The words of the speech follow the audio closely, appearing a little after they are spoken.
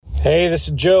Hey, this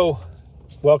is Joe.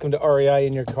 Welcome to REI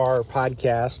in Your Car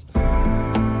podcast.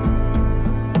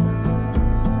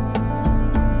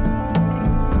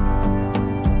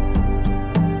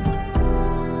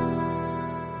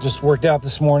 Just worked out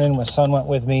this morning. My son went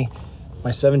with me,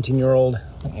 my 17-year-old,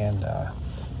 and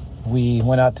we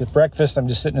went out to breakfast. I'm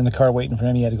just sitting in the car waiting for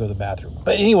him. He had to go to the bathroom.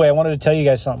 But anyway, I wanted to tell you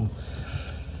guys something.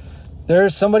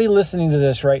 There's somebody listening to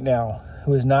this right now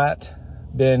who has not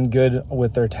been good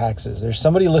with their taxes. There's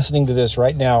somebody listening to this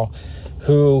right now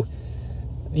who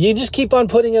you just keep on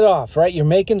putting it off, right? You're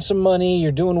making some money,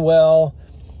 you're doing well,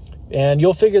 and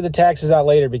you'll figure the taxes out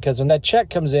later, because when that check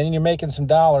comes in and you're making some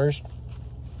dollars,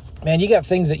 man, you got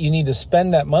things that you need to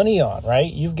spend that money on,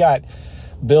 right? You've got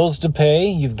bills to pay,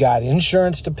 you've got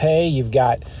insurance to pay, you've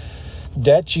got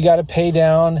debt you got to pay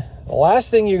down. The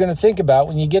last thing you're going to think about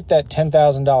when you get that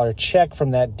 $10,000 check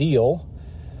from that deal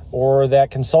or that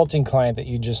consulting client that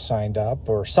you just signed up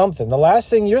or something, the last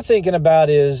thing you're thinking about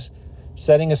is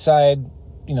setting aside,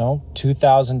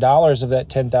 $2,000 of that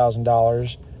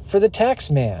 $10,000 for the tax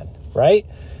man, right?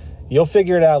 You'll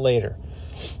figure it out later.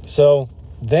 So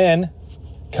then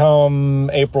come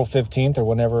April 15th or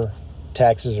whenever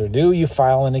taxes are due, you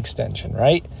file an extension,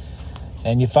 right?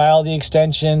 And you file the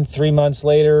extension 3 months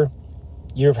later,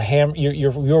 you're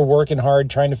working hard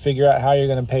trying to figure out how you're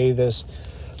going to pay this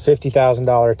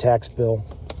 $50,000 tax bill.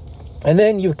 And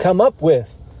then you come up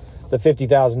with the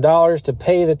 $50,000 to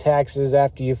pay the taxes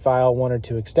after you file one or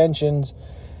two extensions.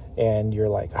 And you're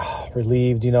like,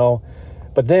 relieved,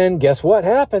 But then guess what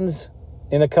happens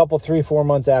in a couple, 3-4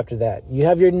 months after that? You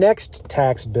have your next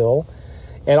tax bill,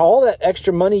 and all that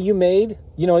extra money you made,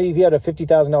 if you had a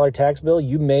 $50,000 tax bill,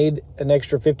 you made an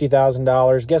extra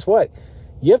 $50,000. Guess what?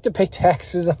 You have to pay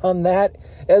taxes on that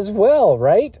as well,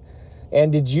 right? And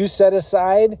did you set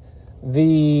aside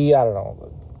the,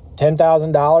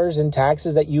 $10,000 in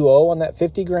taxes that you owe on that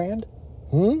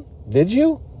 $50,000? Did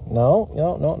you?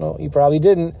 No, you probably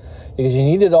didn't, because you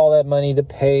needed all that money to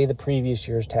pay the previous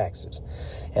year's taxes.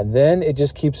 And then it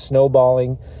just keeps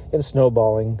snowballing and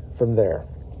snowballing from there.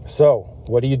 So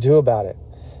what do you do about it?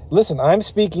 Listen, I'm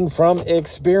speaking from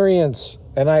experience.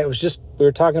 And we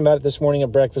were talking about it this morning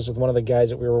at breakfast with one of the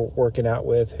guys that we were working out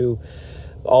with, who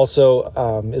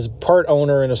also is part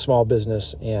owner in a small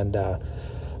business. And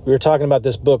we were talking about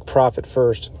this book, Profit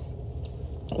First.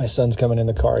 My son's coming in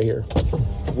the car here.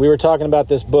 We were talking about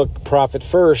this book, Profit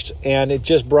First, and it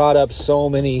just brought up so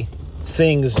many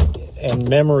things and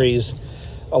memories.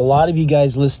 A lot of you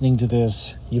guys listening to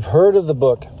this, you've heard of the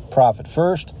book, Profit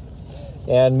First,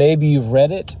 and maybe you've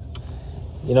read it.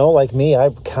 Like me,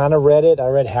 I kind of read it. I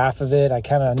read half of it. I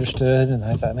kind of understood, and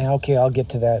I thought, man, okay, I'll get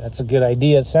to that. That's a good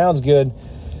idea. It sounds good,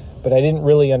 but I didn't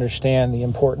really understand the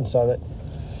importance of it.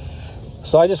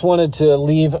 So I just wanted to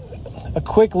leave a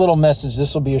quick little message.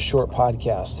 This will be a short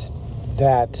podcast,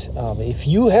 that if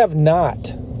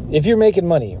you're making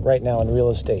money right now in real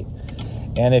estate,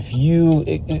 and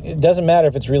it doesn't matter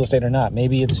if it's real estate or not.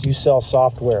 Maybe it's you sell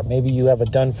software. Maybe you have a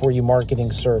done-for-you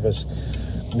marketing service.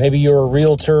 Maybe you're a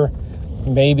realtor.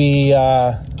 Maybe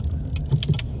you're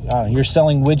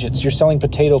selling widgets. You're selling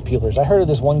potato peelers. I heard of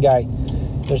this one guy.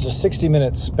 There's a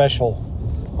 60-minute special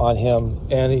on him,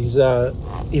 and he's a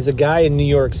guy in New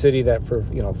York City that for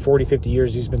 40, 50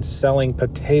 years he's been selling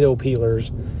potato peelers,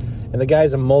 and the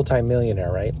guy's a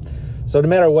multimillionaire, right? So no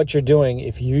matter what you're doing,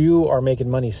 if you are making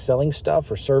money selling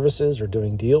stuff or services or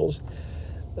doing deals,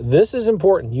 this is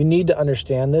important. You need to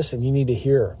understand this, and you need to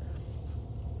hear.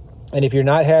 And if you're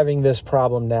not having this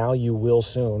problem now, you will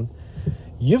soon.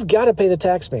 You've got to pay the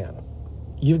tax man.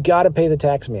 You've got to pay the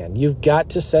tax man. You've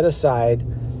got to set aside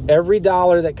every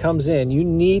dollar that comes in. You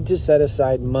need to set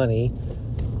aside money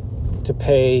to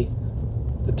pay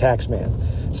the tax man.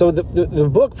 So the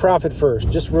book Profit First,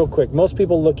 just real quick, most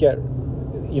people look at,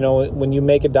 when you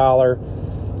make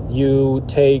 $1, you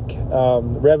take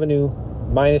revenue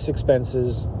minus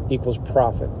expenses equals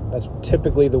profit. That's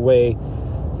typically the way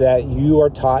that you are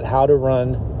taught how to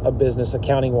run a business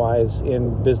accounting-wise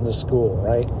in business school,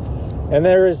 right? And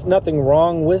there is nothing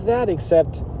wrong with that,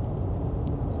 except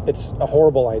it's a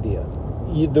horrible idea.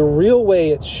 The real way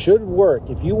it should work,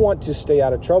 if you want to stay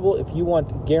out of trouble, if you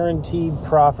want guaranteed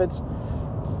profits,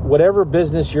 whatever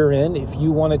business you're in, if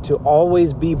you want it to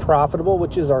always be profitable,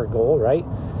 which is our goal, right?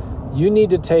 You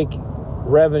need to take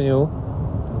revenue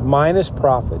minus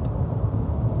profit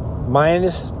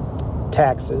minus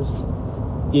taxes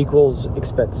equals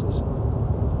expenses.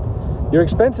 Your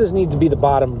expenses need to be the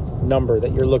bottom number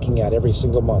that you're looking at every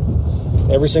single month,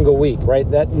 every single week, right?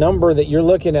 That number that you're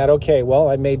looking at, okay, well,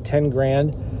 I made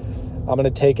 $10,000. I'm going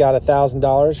to take out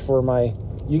 $1,000 for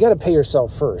you got to pay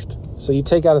yourself first. So you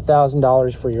take out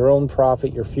 $1,000 for your own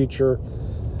profit, your future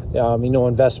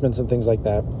investments and things like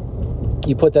that.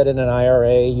 You put that in an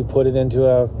IRA, you put it into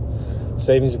a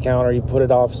savings account, or you put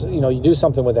it off, you do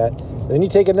something with that. And then you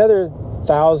take another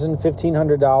 $1,000,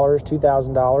 $1,500,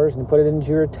 $2,000 and you put it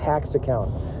into your tax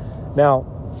account. Now,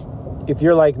 if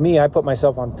you're like me, I put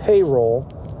myself on payroll,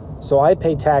 so I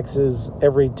pay taxes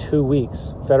every 2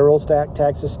 weeks. Federal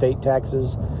taxes, state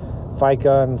taxes,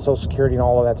 FICA and Social Security and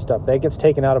all of that stuff. That gets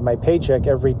taken out of my paycheck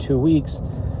every 2 weeks.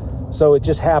 So it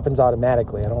just happens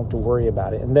automatically. I don't have to worry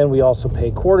about it. And then we also pay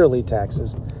quarterly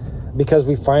taxes because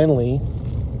we finally,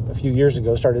 a few years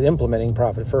ago, started implementing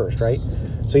Profit First, right?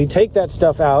 So you take that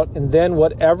stuff out, and then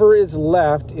whatever is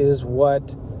left is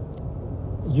what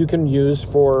you can use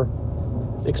for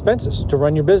expenses, to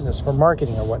run your business, for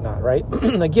marketing or whatnot, right?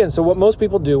 Again, so what most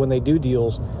people do when they do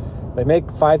deals, they make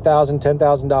 $5,000,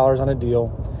 $10,000 on a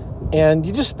deal, and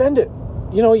you just spend it.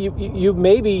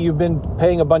 You've been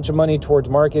paying a bunch of money towards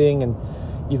marketing, and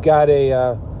you've got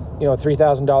a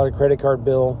 $3,000 credit card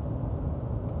bill.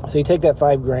 So you take that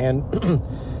 $5,000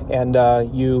 and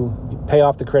you pay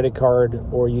off the credit card,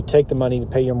 or you take the money to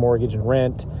pay your mortgage and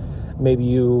rent. Maybe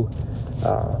you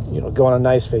go on a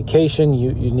nice vacation.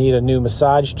 You need a new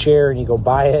massage chair and you go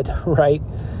buy it, right?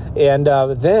 And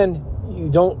then you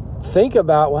don't think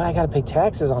about, I got to pay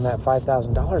taxes on that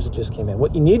 $5,000 that just came in.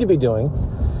 What you need to be doing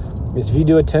is, if you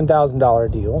do a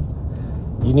 $10,000 deal,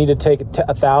 you need to take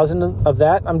 $1,000 of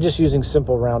that. I'm just using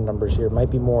simple round numbers here. It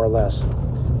might be more or less.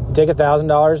 You take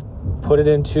 $1,000, put it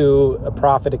into a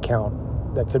profit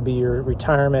account. That could be your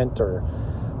retirement or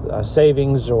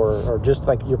savings or just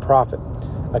like your profit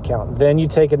account. Then you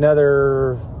take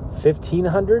another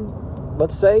 $1,500,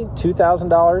 let's say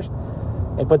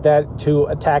 $2,000, and put that to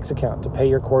a tax account to pay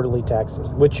your quarterly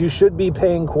taxes, which you should be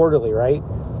paying quarterly, right?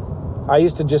 I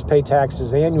used to just pay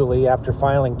taxes annually after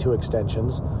filing 2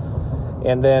 extensions.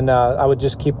 And then I would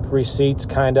just keep receipts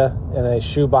kind of in a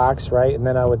shoebox, right? And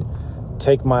then I would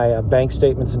take my bank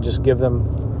statements and just give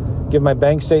my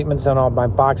bank statements and all my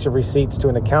box of receipts to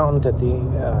an accountant at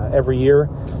the every year,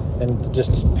 and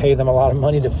just pay them a lot of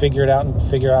money to figure it out and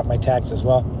figure out my taxes.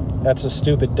 Well, that's a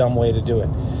stupid, dumb way to do it.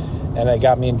 And it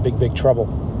got me in big, big trouble.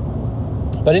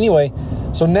 But anyway,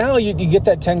 so now you get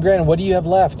that $10,000. What do you have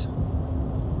left?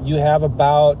 You have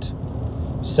about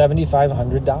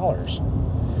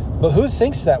 $7,500. But who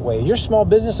thinks that way? You're a small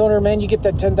business owner, man. You get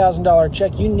that $10,000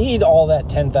 check. You need all that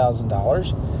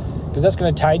 $10,000 because that's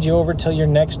going to tide you over till your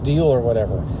next deal or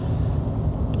whatever.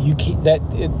 You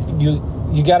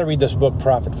got to read this book,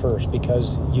 Profit First,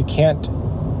 because you can't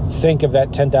think of that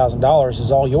 $10,000 as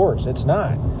all yours. It's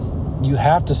not. You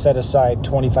have to set aside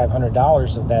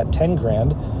 $2,500 of that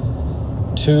 $10,000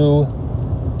 to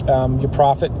your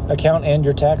profit account and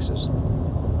your taxes.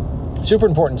 Super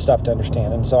important stuff to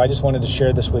understand. And so I just wanted to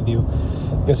share this with you,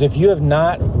 because if you have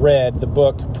not read the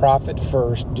book Profit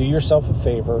First, do yourself a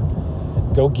favor,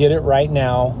 go get it right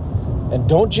now, and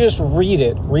don't just read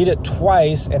it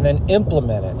twice and then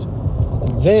implement it.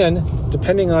 And then,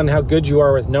 depending on how good you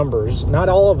are with numbers, not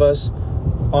all of us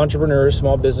entrepreneurs,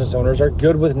 small business owners are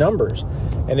good with numbers.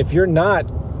 And if you're not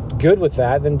good with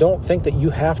that, then don't think that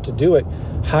you have to do it.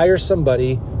 Hire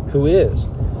somebody who is.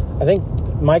 I think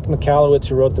Mike Michalowicz,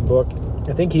 who wrote the book,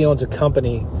 I think he owns a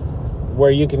company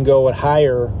where you can go and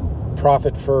hire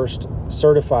Profit First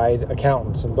certified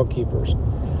accountants and bookkeepers.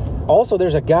 Also,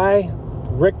 there's a guy,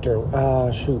 Richter,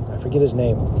 I forget his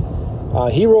name.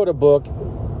 He wrote a book,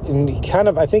 and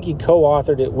I think he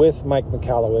co-authored it with Mike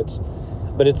Michalowicz,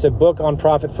 but it's a book on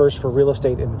Profit First for real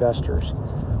estate investors.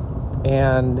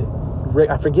 And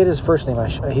I forget his first name.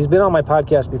 He's been on my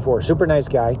podcast before. Super nice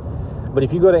guy. But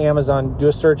if you go to Amazon, do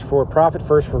a search for Profit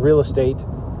First for real estate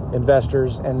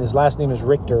investors, and his last name is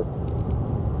Richter.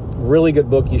 Really good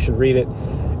book. You should read it.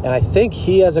 And I think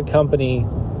he has a company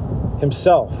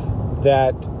himself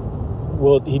that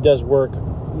he does work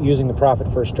using the Profit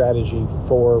First strategy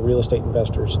for real estate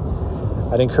investors.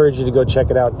 I'd encourage you to go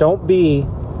check it out. Don't be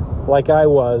like I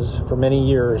was for many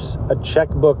years, a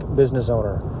checkbook business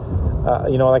owner,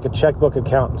 like a checkbook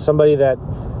accountant, somebody that,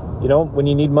 when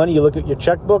you need money, you look at your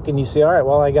checkbook and you say, all right,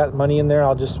 well, I got money in there.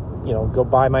 I'll just, go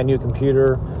buy my new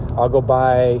computer. I'll go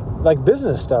buy like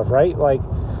business stuff, right? Like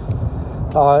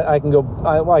I can go,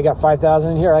 I got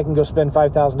 $5,000 in here. I can go spend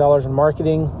 $5,000 in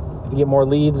marketing to get more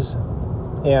leads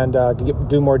and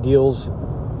do more deals.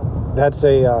 That's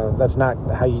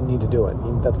not how you need to do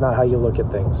it. That's not how you look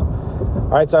at things. All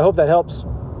right, so I hope that helps.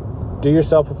 Do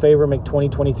yourself a favor, make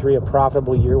 2023 a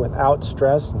profitable year without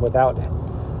stress and without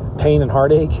pain and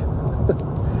heartache.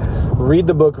 Read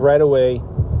the book right away,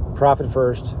 Profit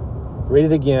First. Read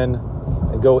it again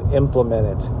and go implement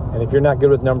it. And if you're not good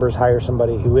with numbers, hire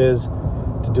somebody who is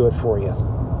to do it for you.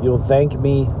 You'll thank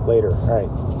me later. All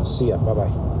right. See ya.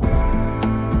 Bye-bye.